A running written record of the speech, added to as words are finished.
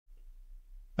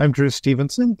I'm Drew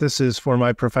Stevenson. This is for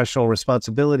my professional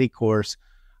responsibility course.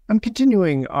 I'm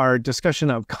continuing our discussion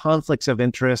of conflicts of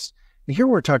interest. And here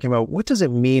we're talking about what does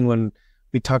it mean when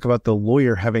we talk about the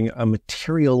lawyer having a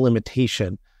material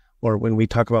limitation, or when we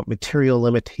talk about material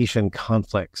limitation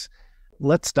conflicts.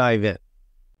 Let's dive in.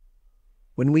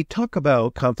 When we talk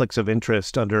about conflicts of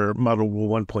interest under Model Rule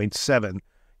 1.7,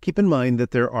 keep in mind that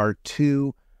there are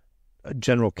two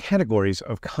general categories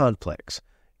of conflicts.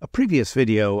 A previous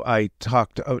video, I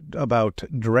talked about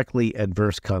directly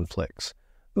adverse conflicts.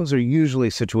 Those are usually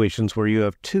situations where you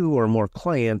have two or more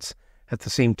clients at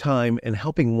the same time, and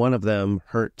helping one of them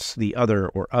hurts the other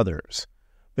or others.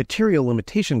 Material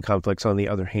limitation conflicts, on the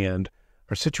other hand,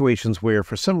 are situations where,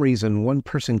 for some reason, one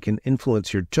person can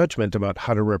influence your judgment about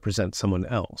how to represent someone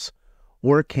else,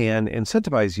 or can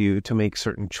incentivize you to make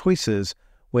certain choices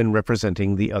when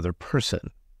representing the other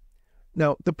person.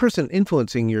 Now, the person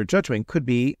influencing your judgment could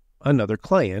be another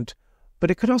client, but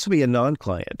it could also be a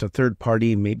non-client, a third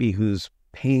party maybe who's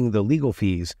paying the legal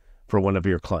fees for one of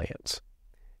your clients.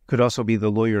 It could also be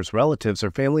the lawyer's relatives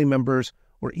or family members,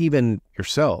 or even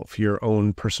yourself, your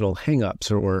own personal hang-ups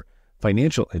or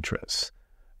financial interests.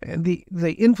 And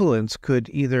the influence could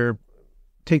either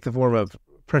take the form of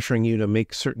pressuring you to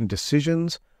make certain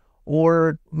decisions,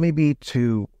 or maybe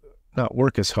to not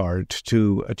work as hard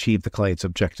to achieve the client's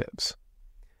objectives.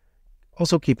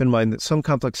 Also keep in mind that some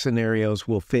conflict scenarios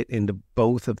will fit into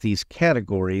both of these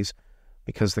categories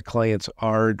because the clients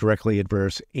are directly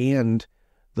adverse and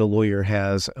the lawyer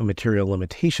has a material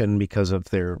limitation because of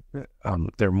they're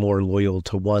more loyal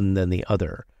to one than the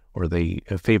other, or they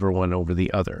favor one over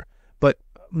the other. But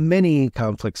many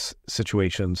conflict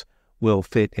situations will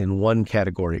fit in one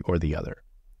category or the other.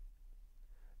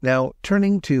 Now,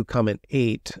 turning to Comment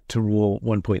 8 to Rule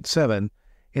 1.7,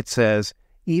 it says,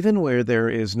 even where there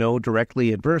is no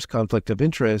directly adverse conflict of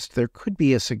interest, there could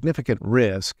be a significant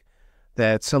risk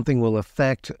that something will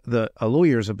affect a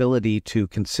lawyer's ability to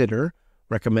consider,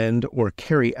 recommend, or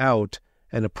carry out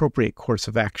an appropriate course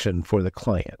of action for the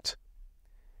client.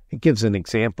 It gives an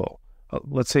example.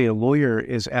 Let's say a lawyer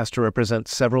is asked to represent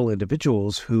several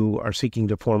individuals who are seeking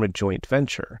to form a joint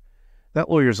venture. That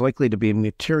lawyer is likely to be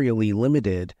materially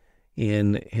limited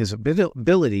in his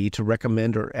ability to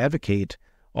recommend or advocate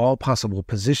all possible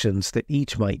positions that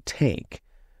each might take,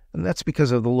 and that's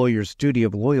because of the lawyer's duty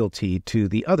of loyalty to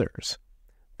the others.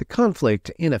 The conflict,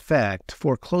 in effect,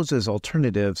 forecloses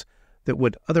alternatives that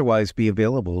would otherwise be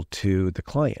available to the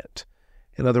client.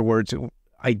 In other words,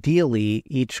 ideally,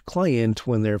 each client,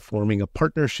 when they're forming a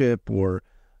partnership or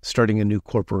starting a new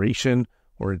corporation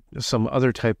or some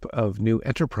other type of new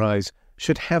enterprise,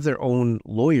 should have their own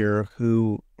lawyer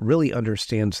who really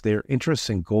understands their interests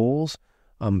and goals,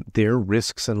 their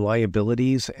risks and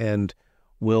liabilities, and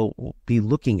will be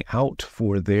looking out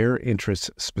for their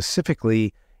interests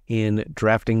specifically in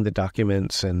drafting the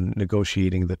documents and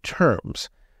negotiating the terms.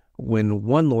 When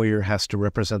one lawyer has to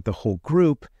represent the whole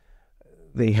group,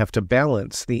 they have to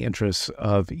balance the interests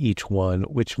of each one,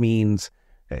 which means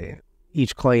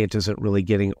each client isn't really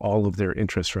getting all of their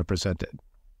interests represented.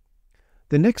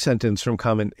 The next sentence from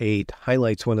Comment 8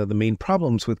 highlights one of the main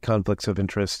problems with conflicts of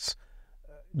interests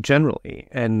generally,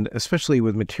 and especially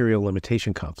with material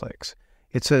limitation conflicts.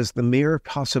 It says the mere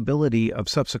possibility of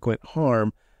subsequent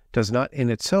harm does not in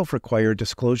itself require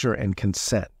disclosure and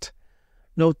consent.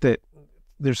 Note that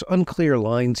there's unclear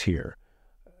lines here.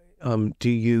 Do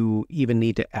you even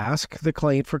need to ask the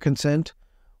client for consent,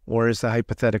 or is the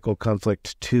hypothetical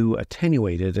conflict too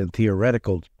attenuated and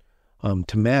theoretical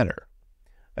to matter?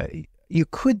 You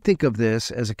could think of this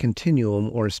as a continuum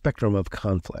or a spectrum of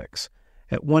conflicts.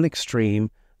 At one extreme,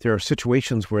 there are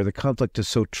situations where the conflict is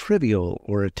so trivial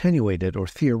or attenuated or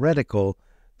theoretical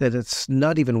that it's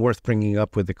not even worth bringing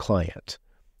up with the client.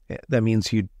 That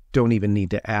means you don't even need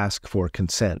to ask for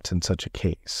consent in such a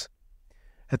case.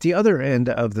 At the other end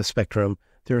of the spectrum,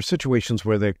 there are situations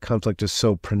where the conflict is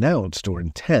so pronounced or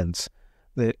intense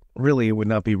that really it would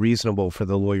not be reasonable for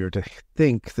the lawyer to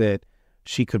think that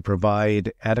she could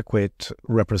provide adequate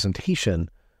representation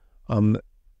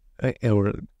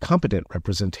or competent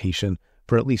representation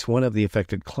for at least one of the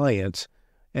affected clients,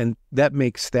 and that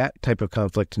makes that type of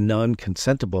conflict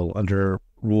non-consentable under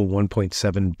Rule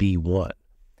 1.7b1.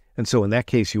 And so in that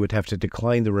case, you would have to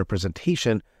decline the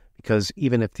representation because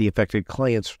even if the affected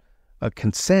clients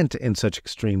consent in such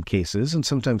extreme cases, and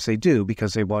sometimes they do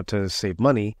because they want to save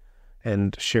money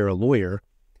and share a lawyer,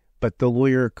 but the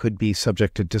lawyer could be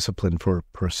subject to discipline for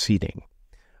proceeding.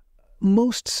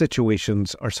 Most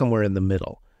situations are somewhere in the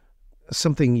middle.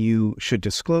 Something you should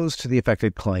disclose to the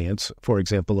affected clients, for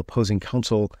example, opposing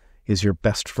counsel is your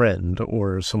best friend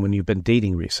or someone you've been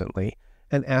dating recently,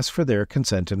 and ask for their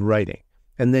consent in writing.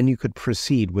 and then you could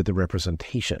proceed with the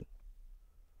representation.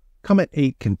 Comment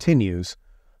 8 continues,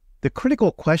 the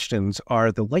critical questions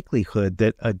are the likelihood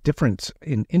that a difference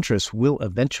in interest will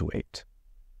eventuate,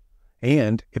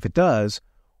 and if it does,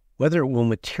 whether it will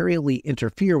materially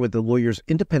interfere with the lawyer's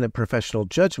independent professional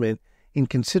judgment in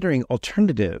considering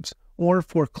alternatives or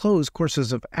foreclose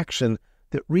courses of action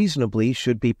that reasonably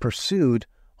should be pursued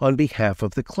on behalf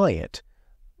of the client.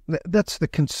 That's the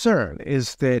concern,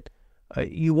 is that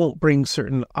you won't bring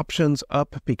certain options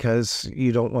up because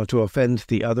you don't want to offend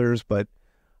the others, but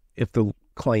if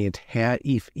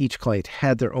each client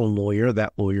had their own lawyer,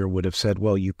 that lawyer would have said,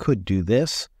 well, you could do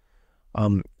this.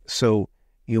 So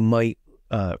you might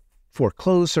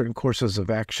foreclose certain courses of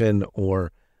action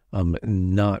or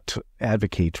not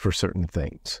advocate for certain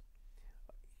things.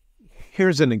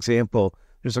 Here's an example.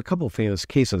 There's a couple famous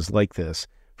cases like this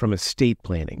from estate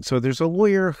planning. So there's a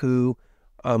lawyer who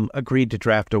agreed to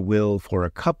draft a will for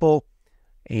a couple,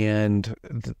 and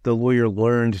the lawyer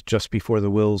learned just before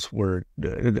the wills were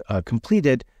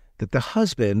completed that the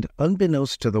husband,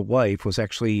 unbeknownst to the wife, was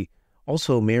actually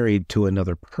also married to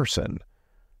another person.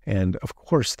 And of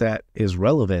course, that is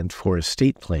relevant for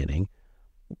estate planning.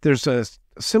 There's a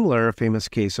similar famous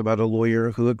case about a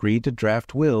lawyer who agreed to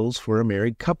draft wills for a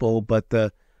married couple, but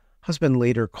the husband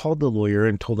later called the lawyer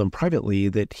and told him privately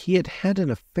that he had had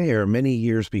an affair many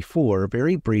years before,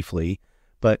 very briefly,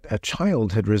 but a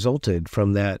child had resulted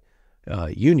from that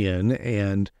union,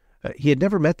 and he had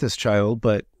never met this child,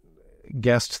 but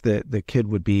guessed that the kid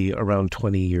would be around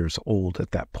 20 years old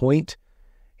at that point.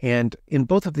 And in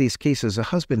both of these cases, the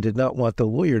husband did not want the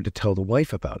lawyer to tell the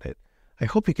wife about it. I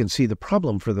hope you can see the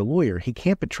problem for the lawyer. He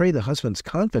can't betray the husband's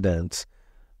confidence,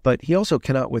 but he also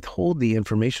cannot withhold the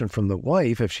information from the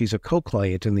wife if she's a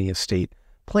co-client in the estate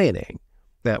planning.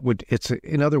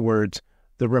 In other words,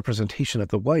 the representation of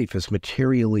the wife is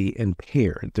materially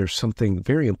impaired. There's something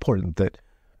very important that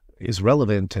is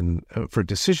relevant and for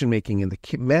decision-making in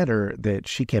the matter that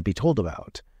she can't be told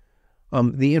about.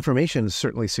 The information is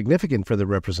certainly significant for the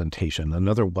representation.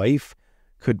 Another wife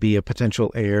could be a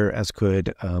potential heir, as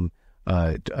could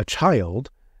a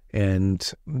child,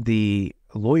 and the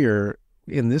lawyer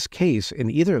in this case,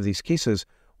 in either of these cases,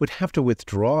 would have to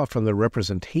withdraw from the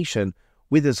representation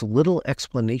with as little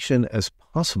explanation as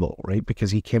possible, right? Because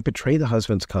he can't betray the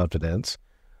husband's confidence.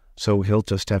 So he'll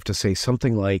just have to say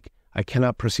something like, I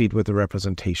cannot proceed with the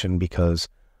representation because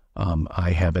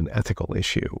I have an ethical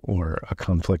issue or a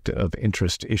conflict of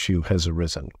interest issue has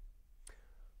arisen.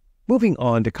 Moving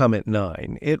on to comment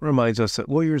 9, it reminds us that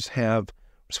lawyers have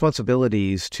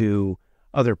responsibilities to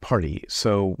other parties.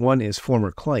 So one is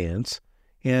former clients,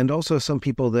 and also some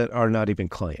people that are not even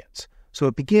clients. So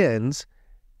it begins,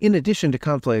 in addition to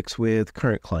conflicts with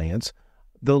current clients,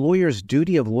 the lawyer's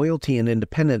duty of loyalty and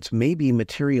independence may be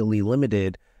materially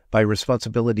limited by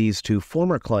responsibilities to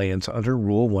former clients under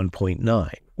Rule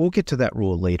 1.9. We'll get to that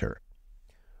rule later.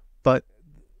 But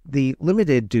the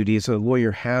limited duties a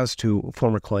lawyer has to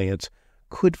former clients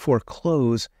could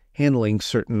foreclose handling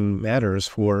certain matters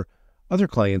for other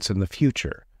clients in the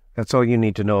future. That's all you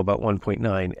need to know about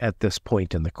 1.9 at this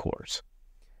point in the course.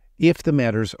 If the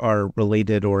matters are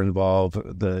related or involve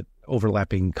the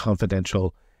overlapping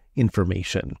confidential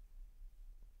information.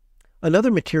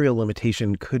 Another material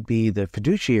limitation could be the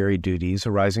fiduciary duties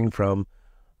arising from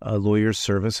a lawyer's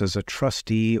service as a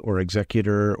trustee or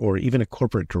executor or even a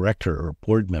corporate director or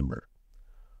board member.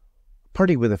 A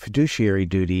party with a fiduciary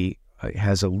duty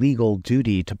has a legal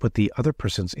duty to put the other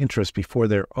person's interest before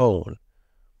their own.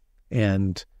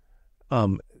 And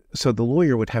so the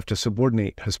lawyer would have to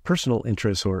subordinate his personal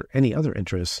interests or any other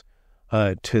interests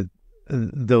to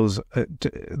those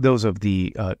of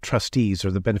the trustees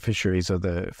or the beneficiaries of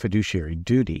the fiduciary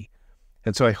duty.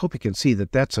 And so I hope you can see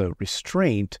that that's a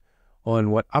restraint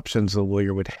on what options the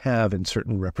lawyer would have in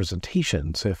certain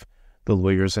representations. If the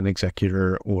lawyer is an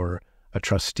executor or a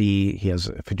trustee, he has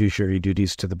fiduciary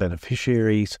duties to the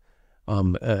beneficiaries.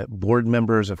 Board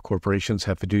members of corporations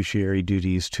have fiduciary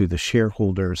duties to the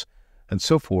shareholders and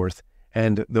so forth.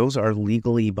 And those are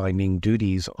legally binding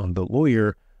duties on the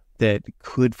lawyer that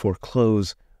could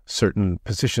foreclose certain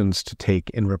positions to take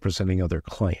in representing other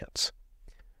clients.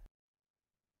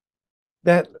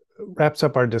 That wraps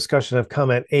up our discussion of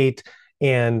comment 8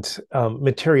 and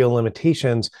material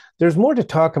limitations. There's more to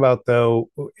talk about, though,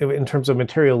 in terms of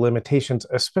material limitations,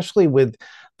 especially with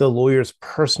the lawyer's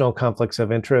personal conflicts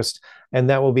of interest, and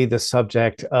that will be the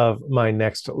subject of my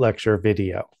next lecture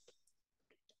video.